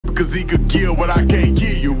cause he could give what I can't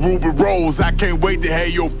give you. Ruby Rose, I can't wait to have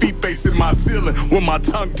your feet facing my ceiling, with my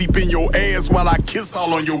tongue deep in your ass while I kiss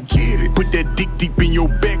all on your kitty. Put that dick deep in your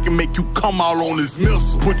back and make you come all on this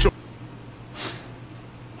missile. Put your...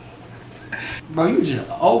 Bro, you just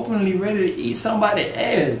openly ready to eat somebody's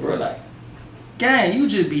ass, bro. Like, gang, you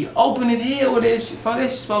just be open as hell with that shit. Bro, that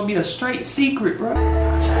shit's supposed to be a straight secret, bro.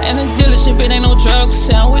 And the dealership, it ain't no drug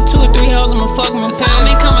sound. With 2 or 3 hoes, I'ma fuck them in town.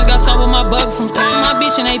 They come and got some with my bug from town. My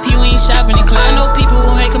bitch and AP, we ain't shopping in Cloud. I know people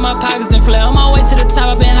who hate cause my pockets done flare. On my way to the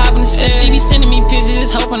top, I been hopping the stairs. She be sending me pictures,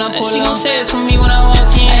 just hoping I pull it. She gon' say it's from me when I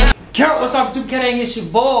walk in. Carrot, what's up, 2K? Ain't get your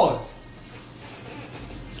boy.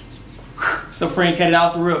 Supremekati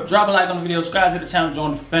off the rip. Drop a like on the video, subscribe to the channel,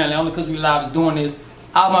 join the family. Only cause we live is doing this.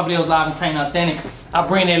 All my videos live and ain't authentic. I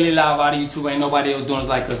bring that little live out of YouTube. Ain't nobody else doing this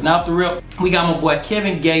like us. Now off the rip, we got my boy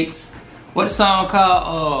Kevin Gates. What a song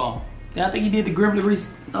called? I think he did the Gremlin.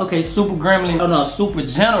 Okay, Super Gremlin. Oh no, Super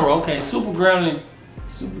General. Okay, Super Gremlin.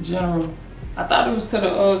 Super General. I thought it was to the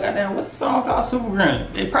goddamn. What's the song called? Super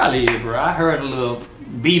Gremlin. It probably is, bro. I heard a little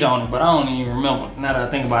beat on it, but I don't even remember. Now that I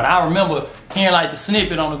think about it, I remember hearing like the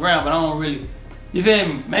snippet on the ground, but I don't really. You feel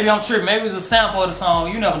me? Maybe I'm tripping. Maybe it was a sample of the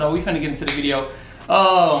song. You never know. We finna get into the video.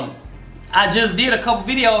 I just did a couple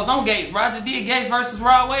videos on Gates, bro. I just did Gates versus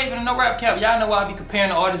Rod Wave and No Rap Cap. Y'all know why I be comparing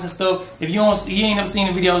the artists and stuff. If you ain't never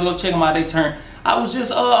seen the videos, go check them out. They turn. I was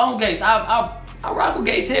just on Gates. I rock with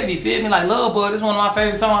Gates heavy. You feel me? Like Love Bud is one of my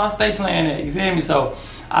favorite songs. I stay playing that. You feel me? So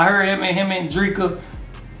I heard him and Drika.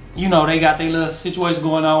 You know they got their little situation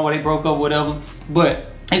going on where they broke up, whatever.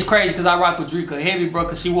 But it's crazy because I rock with Drika heavy, bro,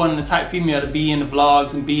 because she wasn't the type female to be in the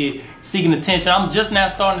vlogs and be seeking attention. I'm just now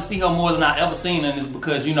starting to see her more than I ever seen in this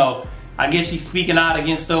because, you know, I guess she's speaking out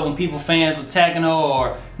against stuff when people, fans attacking her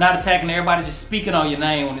or not attacking her. Everybody just speaking on your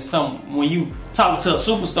name when it's something, when you talking to a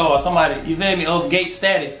superstar or somebody, you feel me, of Gate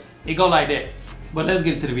status, it go like that. But let's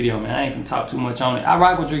get to the video, man. I ain't gonna talk too much on it. I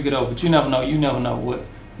rock with Drika though, but you never know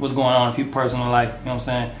what's going on in people's personal life, you know what I'm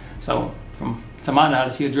saying? So, to my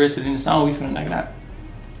knowledge, she addressed it in the song, we finna knock it out.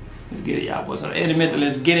 Let's get it, y'all boys. So, Eddie Method,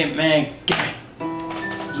 let's get it, man.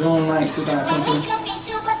 June 9th, 2022.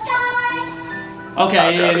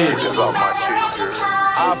 Okay, yeah, it is.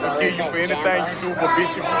 I'll forgive you for anything you do, but bitch,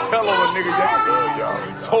 if you tell on a nigga,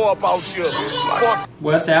 you tore up out here. Fuck.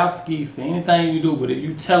 Well, I say I'll forgive you for anything you do, but if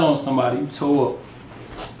you tell on somebody, you tore up.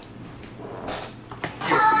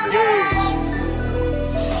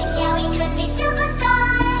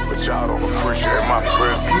 But y'all don't appreciate my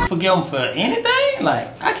presence. You forgive them for anything?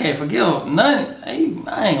 Like, I can't forgive nothing. I ain't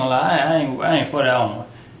gonna lie, I ain't for that one.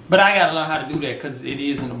 But I gotta learn how to do that, because it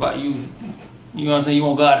isn't about you. You know what I'm saying? You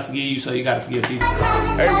want God to forgive you, so you gotta forgive people.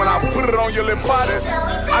 Hey, when I put it on your lip potty,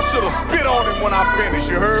 I should've spit on him when I finished,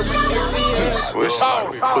 you heard me?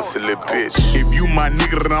 Pussy lip bitch. If you my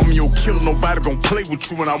nigga, then I'm your killer. Nobody gon' play with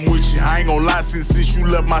you when I'm with you. I ain't gon' lie, since you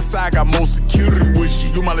left my side, I got more security with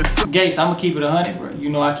you. You my little... Gates, I'ma keep it 100, bro. You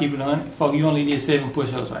know I keep it 100. Fuck, you only did 7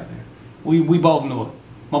 push-ups right there. We both know it.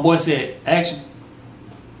 My boy said, action.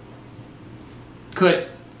 Cut.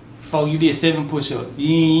 Fuck, you did 7 push-ups.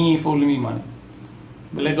 You ain't fooling me, money.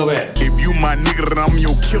 But let's go back. If you my nigga, then I'm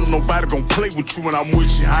your killer. Nobody gon' play with you when I'm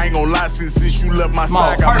with you. I ain't gon' lie, since you left my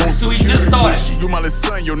side, I got more security with you. You my little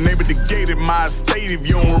son, your name at the gate at my estate. If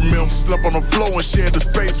you don't remember, slept on the floor and shared the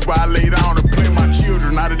space where I lay down and play my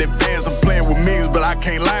children. Out of that bands, I'm playing with millions, but I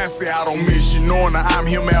can't lie and say I don't miss you. Knowing that I'm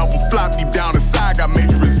him album flop deep down inside, got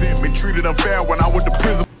major resentment. Treated unfair when I went to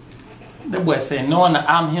prison. That boy said, knowing that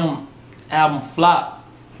I'm him album flop,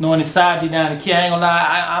 knowing inside deep down the kid, I ain't gonna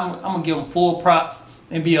lie, I'm gonna give him full props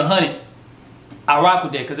and be 100. I rock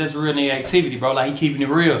with that because that's real nigga activity, bro. Like, he keeping it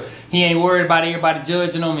real. He ain't worried about everybody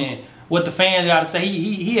judging him and what the fans gotta say.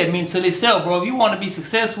 He admitting to himself, bro. If you want to be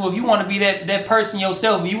successful, if you want to be that person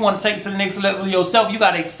yourself, if you want to take it to the next level yourself, you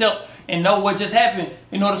gotta accept and know what just happened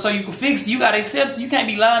in order so you can fix it. You gotta accept it. You can't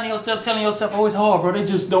be lying to yourself, telling yourself, oh, it's hard, bro. They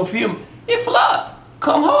just don't feel me. It flopped.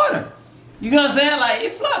 Come harder. You know what I'm saying? Like,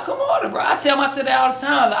 it flopped. Come harder, bro. I tell myself that all the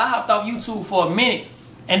time. Like, I hopped off YouTube for a minute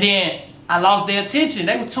and then I lost their attention.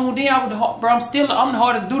 They were tuned in. I was bro, I'm the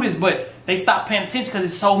hardest to do this, but they stopped paying attention because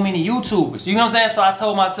there's so many YouTubers. You know what I'm saying? So I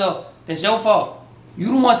told myself, that's your fault. You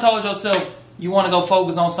the one told yourself you want to go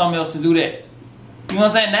focus on something else to do that. You know what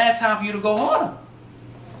I'm saying? Now it's time for you to go harder.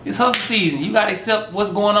 It's hustle season. You got to accept what's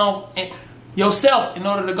going on in yourself in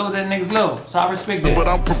order to go to the next level. So I respect that. But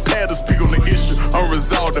I'm prepared to speak on the issue.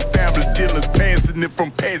 Unresolved, the family dealings, passing it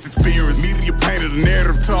from past experience. Media painted a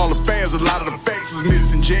narrative to all the fans. A lot of the facts was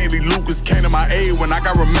missing. Jamie Lucas came to my aid when I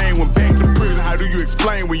got remained, went back to prison. How do you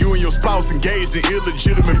explain when you and your spouse engaged in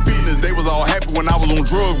illegitimate business? They was all happy when I was on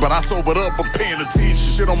drugs, but I sobered up. I'm paying attention.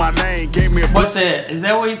 Shit on my name gave me a... What's that? Is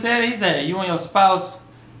that what he said? He said you and your spouse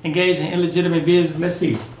engaged in illegitimate business. Let's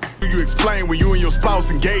see. You explain when you and your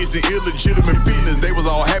spouse engaged in illegitimate business. They was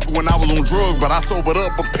all happy when I was on drugs, but I sobered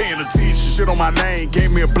up, I'm paying attention. Shit on my name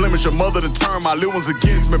gave me a blemish. Your mother to turn my little ones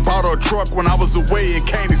against me. Bought her a truck when I was away and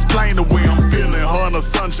can't explain the way I'm feeling. Her and her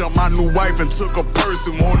son jumped my new wife and took a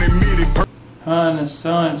person, won't admit it. Her and the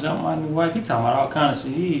son jumped my new wife. He talking about all kind of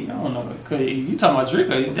shit. I don't know. Cause you talking about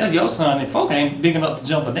Drinker, that's your son, and folk ain't big enough to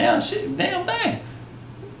jump her down. Shit, damn thing.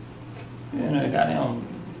 You know, goddamn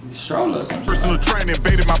stroller or something. Personal training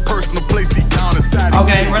invaded my personal place deep down inside.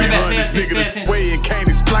 Okay, run it back. This nigga this way and can't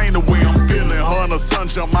explain the way I'm feeling. Her and her son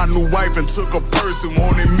jumped my new wife and took a person,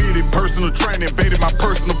 won't admit it. Personal training invaded my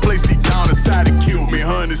personal place deep down inside and killed me.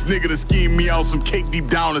 Her and this nigga that schemed me out some cake deep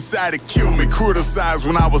down inside and killed me. Criticized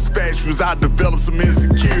when I was factious, I developed some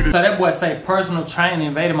insecurities. So that boy say personal training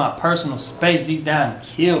invaded my personal space deep down and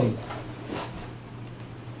killed me.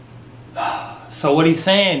 So what he's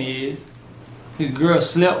saying is, his girl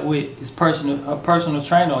slept with her personal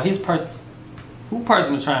trainer, or his personal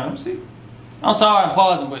trainer? Let me see. I'm sorry I'm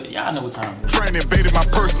pausing, but y'all know what time it is. Training invaded my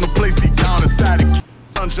personal place deep down inside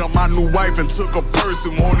and jumped my new wife and took a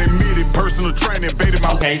person, won't admit it. Personal training invaded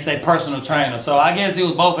my. Okay, he say personal trainer, so I guess it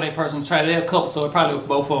was both of their personal trainer. They're a couple, so it probably was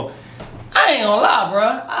both of them. I ain't gonna lie, bro.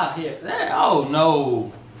 I hear that. Oh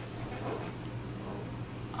no.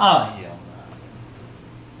 Oh yeah.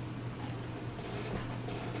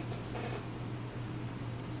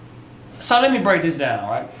 So let me break this down,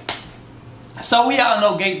 right? So we all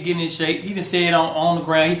know Gates getting in shape. He just said on the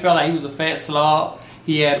ground, he felt like he was a fat slob.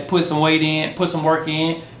 He had to put some weight in, put some work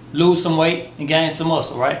in, lose some weight, and gain some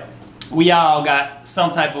muscle, right? We all got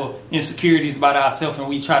some type of insecurities about ourselves, and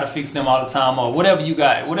we try to fix them all the time, or whatever you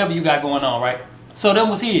got going on, right? So that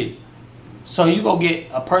was his. So you go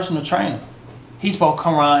get a personal trainer. He's supposed to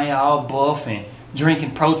come around here all buff and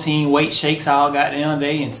drinking protein weight shakes all goddamn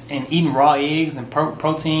day and eating raw eggs and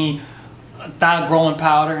protein thigh growing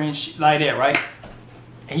powder and shit like that, right?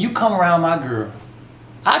 And you come around my girl.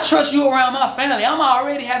 I trust you around my family. I'm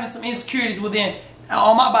already having some insecurities within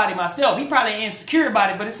on my body myself. He probably ain't insecure about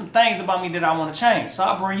it, but it's some things about me that I want to change. So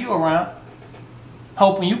I bring you around,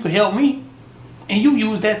 hoping you could help me, and you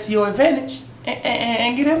use that to your advantage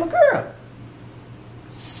and get him a girl.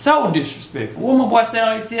 So disrespectful. What my boy say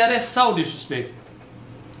on ATL? That's so disrespectful.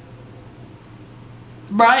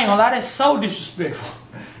 Bro, I ain't gonna lie, that's so disrespectful.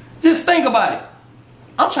 Just think about it.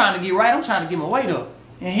 I'm trying to get right. I'm trying to get my weight up.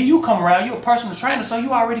 And here you come around. You're a personal trainer, so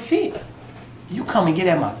you already fit. You come and get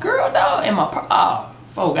at my girl, dog, and my...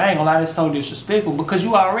 folk, I ain't gonna lie, that's so disrespectful because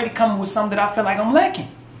you already coming with something that I feel like I'm lacking.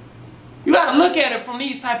 You gotta look at it from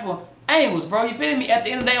these type of angles, bro. You feel me? At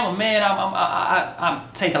the end of the day, I'm a man. I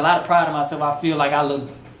take a lot of pride in myself. I feel like I look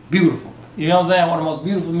beautiful. You know what I'm saying? One of the most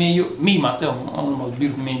beautiful men myself, one of the most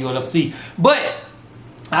beautiful men you'll ever see. But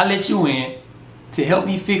I let you in to help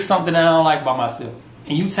me fix something that I don't like by myself.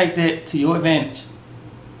 And you take that to your advantage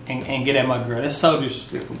and get at my girl. That's so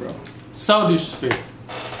disrespectful, bro. So disrespectful.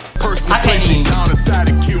 I can't even. Down inside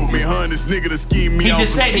and killed me, huh? This nigga that schemed me. He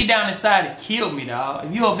just said deep down inside and killed me, dog.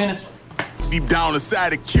 If you a Venezuela. Deep down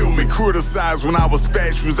inside it killed me. Criticized when I was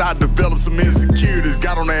factious, I developed some insecurities.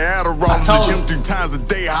 Got on that Adderall in the gym 3 times a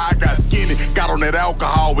day. How I got skinny. Got on that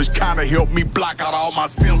alcohol, which kinda helped me block out all my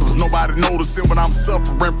symptoms. Nobody noticing when I'm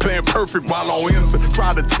suffering, playing perfect while on Insta.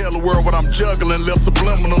 Try to tell the world what I'm juggling, left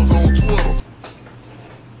subliminals on Twitter.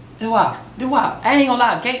 I ain't gonna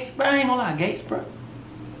lie, Gates, bro.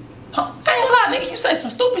 Huh? I ain't gonna lie, nigga. You say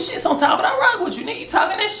some stupid shit sometimes, but I rock with you, nigga. You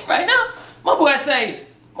talking that shit right now? My boy say,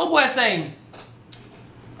 man,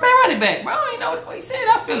 run it back, bro. I don't even know what the fuck he said.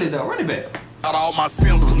 I feel it though. Run it back. Got all my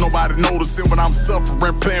symptoms, nobody noticing when I'm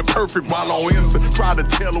suffering, playing perfect while on Insta. Try to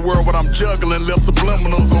tell the world what I'm juggling, left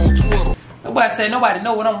subliminals on Twitter. Nobody said nobody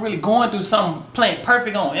know what I'm really going through. Something playing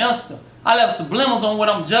perfect on Insta. I left subliminals on what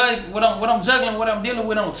I'm juggling, what I'm dealing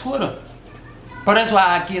with on Twitter. Bro, that's why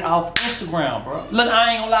I get off Instagram, bro. Look,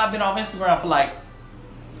 I ain't gonna lie, I've been off Instagram for like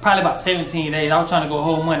probably about 17 days. I was trying to go a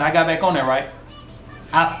whole month. I got back on there, right?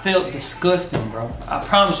 I felt disgusting, bro. I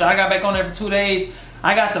promise you, I got back on there for 2 days.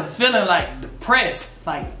 I got the feeling like depressed.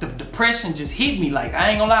 Like the depression just hit me. Like I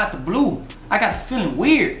ain't gonna lie, at the blue. I got the feeling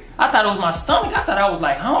weird. I thought it was my stomach. I thought I was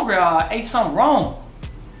like hungry or I ate something wrong.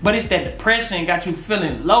 But it's that depression got you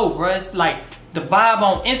feeling low, bro. It's like the vibe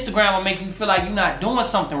on Instagram will make you feel like you're not doing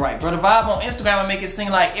something right, bro. The vibe on Instagram will make it seem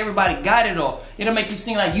like everybody got it, or it'll make you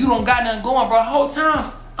seem like you don't got nothing going, bro. The whole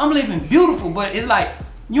time I'm living beautiful, but it's like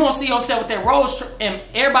you don't see yourself with that rose and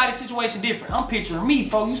everybody's situation different. I'm picturing me,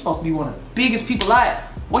 folks. You supposed to be one of the biggest people alive.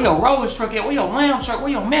 Where your rose truck at? Where your lamb truck? Where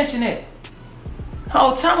your mansion at? The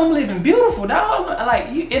whole time I'm living beautiful, dog. Like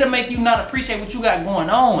it'll make you not appreciate what you got going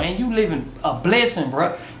on, and you living a blessing,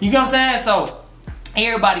 bro. You know what I'm saying? So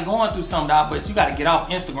Everybody going through something, dog, but you gotta get off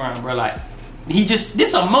Instagram, bro. Like,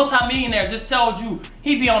 this a multi-millionaire just told you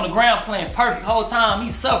he be on the ground playing perfect whole time.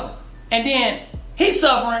 He's suffering. And then he's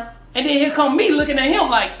suffering. And then here come me looking at him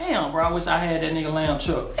like, damn, bro, I wish I had that nigga lamb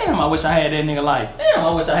truck. Damn, I wish I had that nigga life. Damn,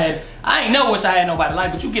 I ain't never wish I had nobody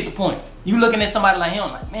life, but you get the point. You looking at somebody like him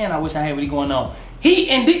like, man, I wish I had what he going on.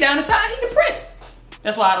 And deep down inside, he depressed.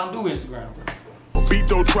 That's why I don't do Instagram, bro.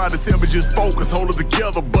 Beto tried to tell me just focus, hold it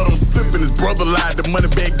together, but I'm slipping. His brother lied, the money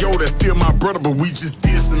back, yo, that's still my brother, but we just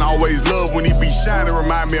dissing. Always love when he be shining,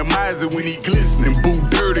 remind me of Miser when he glistening. Boo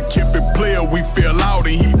dirty, kept it player, we fell out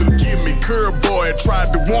and he forgive me. Curb boy, I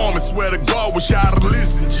tried to warm and swear to God, wish I'd have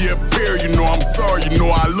listened. Jeff Perry, you know I'm sorry, you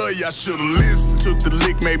know I love you, I should've listened. Took the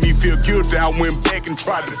lick, made me feel guilty, I went back and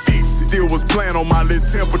tried to fix it. Still was playing on my little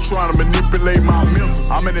temper, trying to manipulate my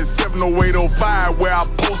mental. I'm in that 70805 where I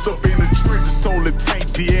post up in the trenches, told the tank,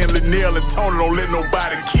 and Linnell and Tony don't let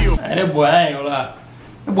nobody kill. Man, that boy, I ain't gonna lie.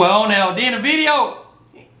 That boy on there, in the video,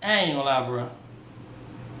 I ain't gonna lie, bro.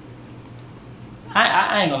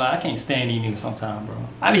 I ain't gonna lie, I can't stand these niggas sometimes, bro.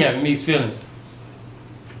 I be having mixed feelings.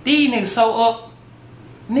 These niggas so up,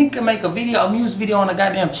 nigga can make a music video on a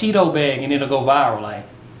goddamn Cheeto bag and it'll go viral. Like,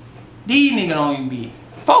 these niggas don't even be.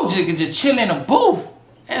 Folks just can just chill in a booth.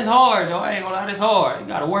 That's hard, though. I ain't gonna lie, that's hard. You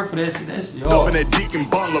gotta work for that shit. That shit hard. Up in that dick and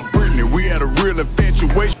bundle of Brittany, we had a real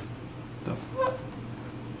infatuation. The fuck?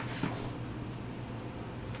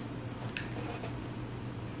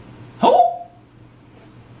 Who?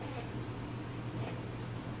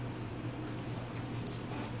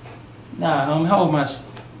 Nah, homie, hold my shit.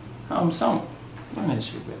 Something. Run that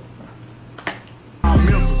shit back.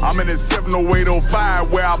 I'm in that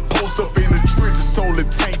 70805 where I post up in the trenches, told the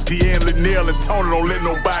tank, and Linnell and Tony don't let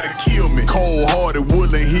nobody kill me. Cold-hearted,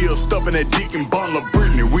 Woodland Hill, stuffing that dick and bundle of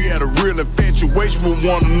Brittany. We had a real infatuation with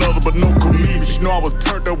one another, but no commitment. You know I was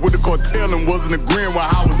turned up with the cartel and wasn't agreeing with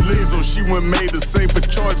how I was living, so she went and made the safer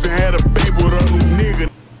choice and had a baby with a new nigga.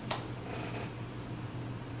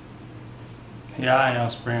 Yeah, I am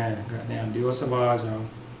spraying. Goddamn, Dior Sauvage, yo.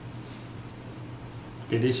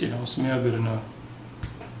 Yeah, this shit don't smell good enough.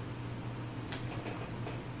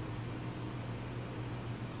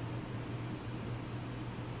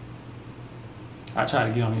 I try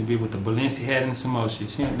to get on this bitch with the Balenci hat and some more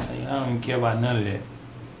shit. I don't even care about none of that.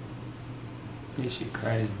 This shit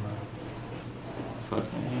crazy, bro.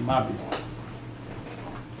 Fucking ain't my bitch.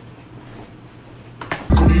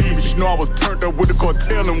 You know I was turned up with the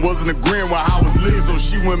cartel and wasn't agreeing with how I was living, so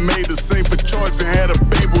she went and made the safer choice and had a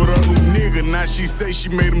baby with a new nigga. Now she say she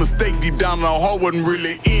made a mistake, deep down in her heart wasn't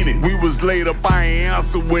really in it. We was laid up, I ain't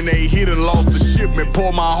answer when they hit and lost the shipment.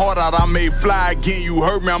 Pour my heart out, I made fly again. You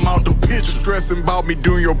heard me, I'm out the picture, stressing about me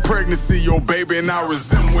during your pregnancy, your baby, and I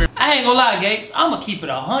resent when. I ain't gonna lie, Gates. I'ma keep it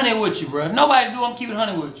 100 with you, bro. If nobody do, I'm keeping it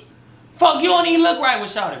 100 with you. Fuck, you don't even look right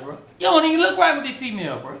with Shawty, bro. You don't even look right with this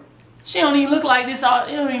female, bro. She don't even look like this.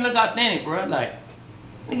 You don't even look authentic, bro. Like,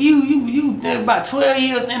 you about 12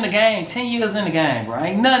 years in the game, 10 years in the game, bro.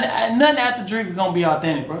 Ain't nothing after Drake is gonna be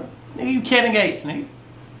authentic, bro. Nigga, you Kevin Gates, nigga. You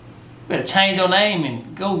better change your name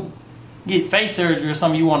and go get face surgery or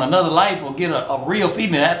something. You want another life or get a real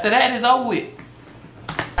female. After that, it's over with.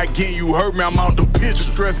 Again, you heard me, I'm out the picture,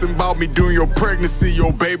 stressing about me during your pregnancy,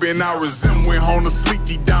 your baby, and I resent when home to sleep,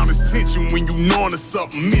 deep down is tension when you knowing there's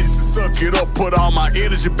something missing. Suck it up, put all my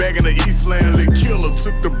energy back in the Eastland, lit killer,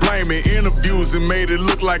 took the blame in interviews and made it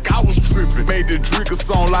look like I was tripping. Made the Drake a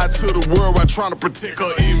song lie to the world while trying to protect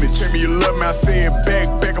her image. Tell me you love me, I say it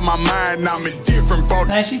back in my mind, now I'm indifferent.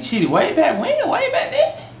 Man, she cheated way back when? Way back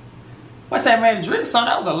then? What's that made the Drake song?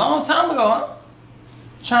 That was a long time ago, huh?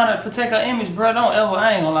 Trying to protect her image, bro. Don't ever,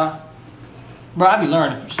 I ain't gonna lie. Bro, I be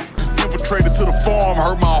learning from shit. Infiltrated to the farm,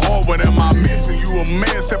 hurt my heart, what am I missing? You a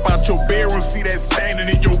man, step out your bedroom, see that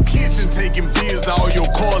standing in your kitchen, taking vids, all your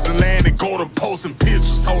cars and land and go to posting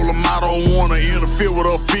pictures. Told them I don't wanna interfere with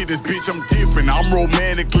her fitness, bitch, I'm different. I'm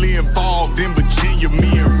romantically involved in Virginia,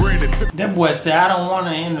 me and Brenda. That boy said, I don't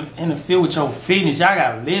wanna interfere with your fitness. Y'all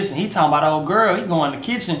gotta listen. He talking about the old girl, he go in the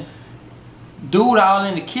kitchen. Dude all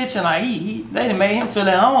in the kitchen, like they done made him feel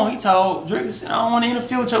at home. He told Drake, I don't want to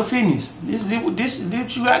interfere with your fitness. This is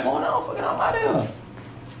what you got going on. Fucking on my deal.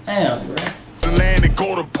 Damn, bro. Land and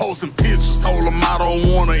go to posting pictures. Told him I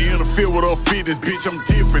don't wanna interfere with her fitness, bitch, I'm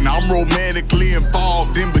different. I'm romantically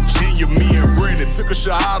involved in Virginia, me and Brenda. Took a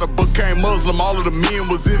shahada, became Muslim. All of the men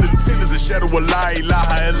was in attendance. The shadow of la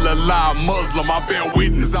ilaha illallah, Muslim. I bear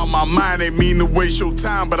witness. On my mind, ain't mean to waste your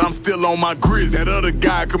time, but I'm still on my grits. That other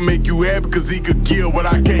guy could make you happy, cause he could give what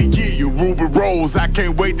I can't give you. Ruby Rose, I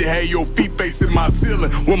can't wait to have your feet facing my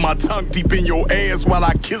ceiling, with my tongue deep in your ass while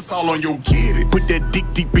I kiss all on your kitty. Put that dick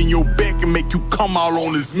deep in your back and make you come all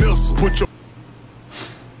on this missile. Put your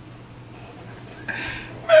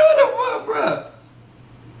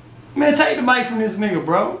Man, take the mic from this nigga,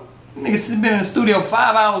 bro. Nigga been in the studio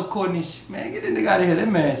 5 hours recording this shit. Man, get this nigga out of here. That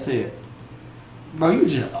man said, bro, you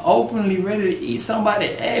just openly ready to eat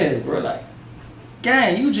somebody's ass, bro. Like,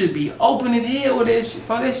 gang, you just be open as hell with that shit.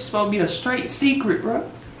 Bro, that shit's supposed to be a straight secret, bro.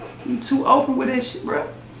 You too open with that shit, bro.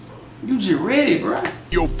 You just ready, bro.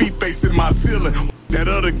 Your feet facing my ceiling. That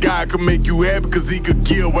other guy could make you happy cause he could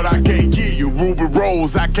give what I can't give you. Ruby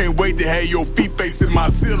Rose, I can't wait to have your feet facing my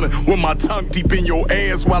ceiling. With my tongue deep in your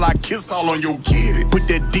ass while I kiss all on your kitty. Put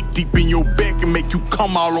that dick deep in your back and make you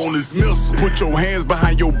come all on this missile. Put your hands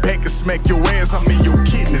behind your back and smack your ass, I'm in your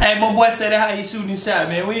kidneys. Hey, my boy said that how he shooting his shot,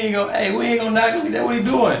 man. We ain't gonna knock him. That's what he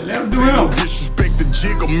doing. Let him do him. No disrespect the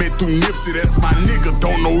jigger, meant through Nipsey, that's my nigga.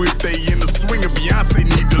 Don't know if they in the swing of Beyonce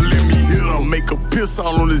need to let me hit her. Make a piss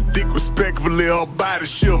all on this dick respectfully, her body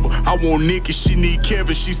shiver. I want Nikki, she need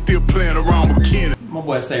Kevin, she still playing around with Kenny. My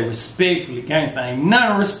boy say respectfully, gangsta ain't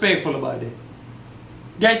nothing respectful about that.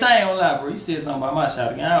 Gangsta, I ain't gonna lie, bro. You said something about my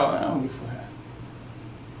shot again. I don't give a fuck.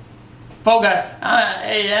 Folk I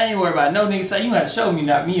ain't worried about no nigga say you gotta show me,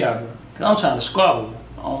 not me out, bro. Cause I'm trying to squabble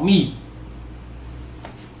on me.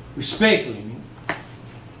 Respectfully, man.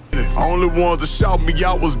 Only ones that shout me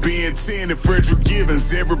out was being 10 and Frederick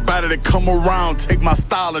Givens. Everybody that come around take my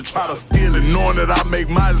style and try to steal it, knowing that I make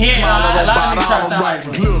my smile. I don't buy down, I'm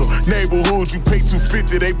rockin' glitter. Neighborhood, you pay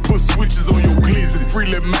 $250, they put switches on your glizzy.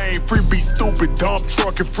 Free Lil Main, free be stupid, dump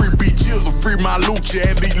truck and free be jizzle. Free my Lucha,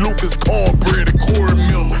 Andy Lucas, cornbread and Corey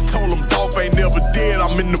Miller. Told him Dolph ain't never dead,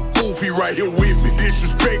 I'm in the booth, he right here with me.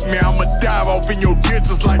 Disrespect me, I'ma dive off in your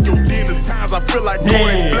ditches like your dentist. Times I feel like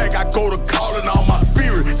going black, I go to calling all my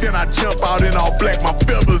spirit. Then I jump out in all black, my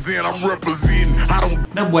feathers in, I'm representing. I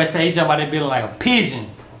don't. That boy say he jump out that building like a pigeon.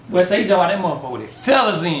 Boy say he jump out that motherfucker with his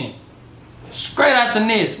feathers in. Straight out the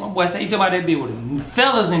nest. My boy say he jump out that bitch with the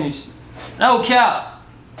feathers in his shit. No cap.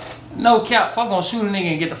 No cap. Fuck gonna shoot a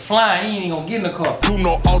nigga and get the flying. He ain't even gonna get in the car. Do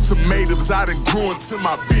no ultimatums, I done grew into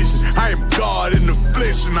my vision. I am God in the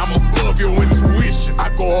flesh and I'm above your intuition. I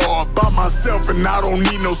go hard by myself and I don't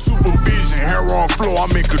need no supervision. Hair on floor,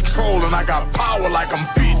 I'm in control and I got power like I'm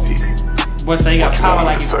 50. Boy say he got power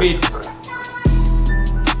like he's 50.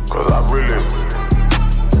 Cause I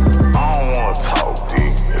don't wanna talk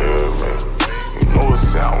deep, yeah, man. You know what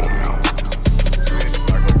sound with me.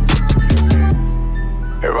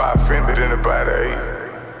 If I offended anybody,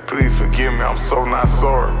 please forgive me, I'm so not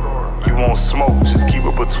sorry. You won't smoke, just keep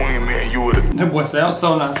it between me and you with it. That boy say I'm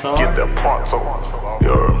so not sorry. Get that pronto, you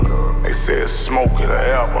heard me? They said smoke in the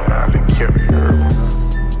album, now they kept me, you heard me?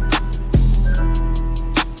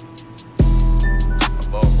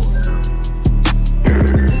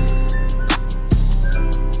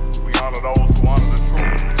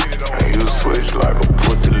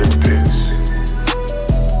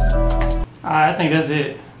 I think that's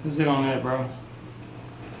it. That's it on that, bro.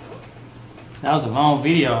 That was a long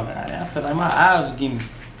video. I feel like my eyes are getting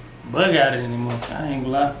bug out of it anymore. I ain't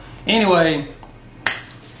gonna lie. Anyway,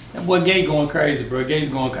 that boy Gate going crazy, bro. Gates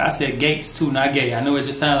going crazy. I said Gates too, not Gay. I know it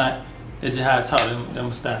just sound like that's just how I talk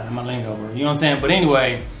them style, my lingo, bro. You know what I'm saying? But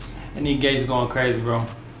anyway, I need Gates going crazy, bro.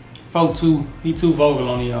 Folk too, he too vocal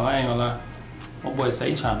on y'all. I ain't gonna lie. My boy say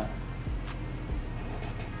he trying to.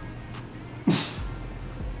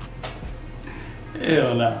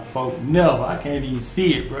 Hell nah, folks, never. I can't even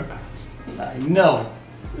see it, bro. Like, never.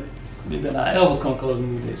 They better not ever come close to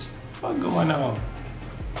me with this shit. What's going on?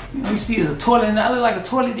 You see it's a toilet and I look like a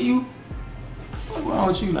toilet to you? What's wrong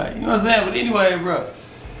with you, like? You know what I'm saying? But anyway, bro.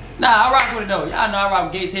 Nah, I rock with it though. Y'all know I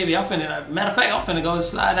rock with Gates heavy. I'm finna, matter of fact, I'm finna go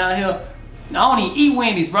slide down here. I don't even eat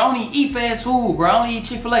Wendy's, bro. I don't even eat fast food, bro. I don't eat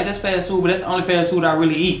Chick-fil-A. That's fast food, but that's the only fast food I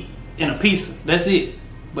really eat. In a pizza. That's it.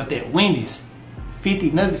 But that Wendy's,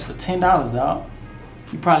 50 nuggets for $10, dog.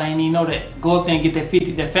 You probably ain't even know that. Go up there and get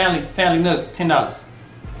that family nuggets, $10.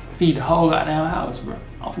 Feed the whole goddamn house, bro.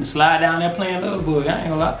 I'm finna slide down there playing Love Bug. I ain't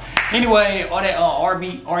gonna lie. Anyway, all that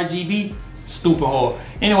RGB, stupid hard.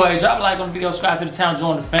 Anyway, drop a like on the video, subscribe to the channel,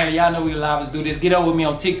 join the family. Y'all know we live, let's do this. Get over with me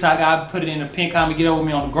on TikTok. I'll put it in the pin comment. Get over with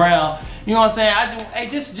me on the ground. You know what I'm saying?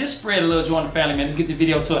 Just spread a little, join the family, man. Let's get the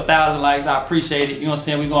video to 1,000 likes. I appreciate it. You know what I'm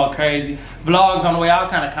saying? We going crazy. Vlogs on the way, all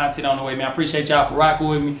kind of content on the way, man. I appreciate y'all for rocking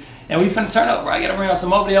with me. And we finna turn up, bro. I gotta bring out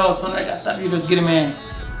some more videos. So I gotta stop you. Let's get it, man.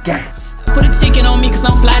 Gang. Put a ticket on me cause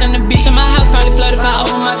I'm fly than the bitch. And my house probably flooded if I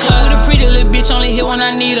open my closet. With a pretty little bitch, only hit when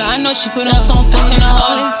I need her. I know she put on some fucking her.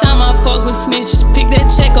 All the time I fuck with snitches. Pick that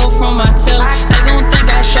check up from my teller. They gon' think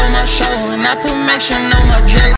I show my show. And I put make sure know my jelly.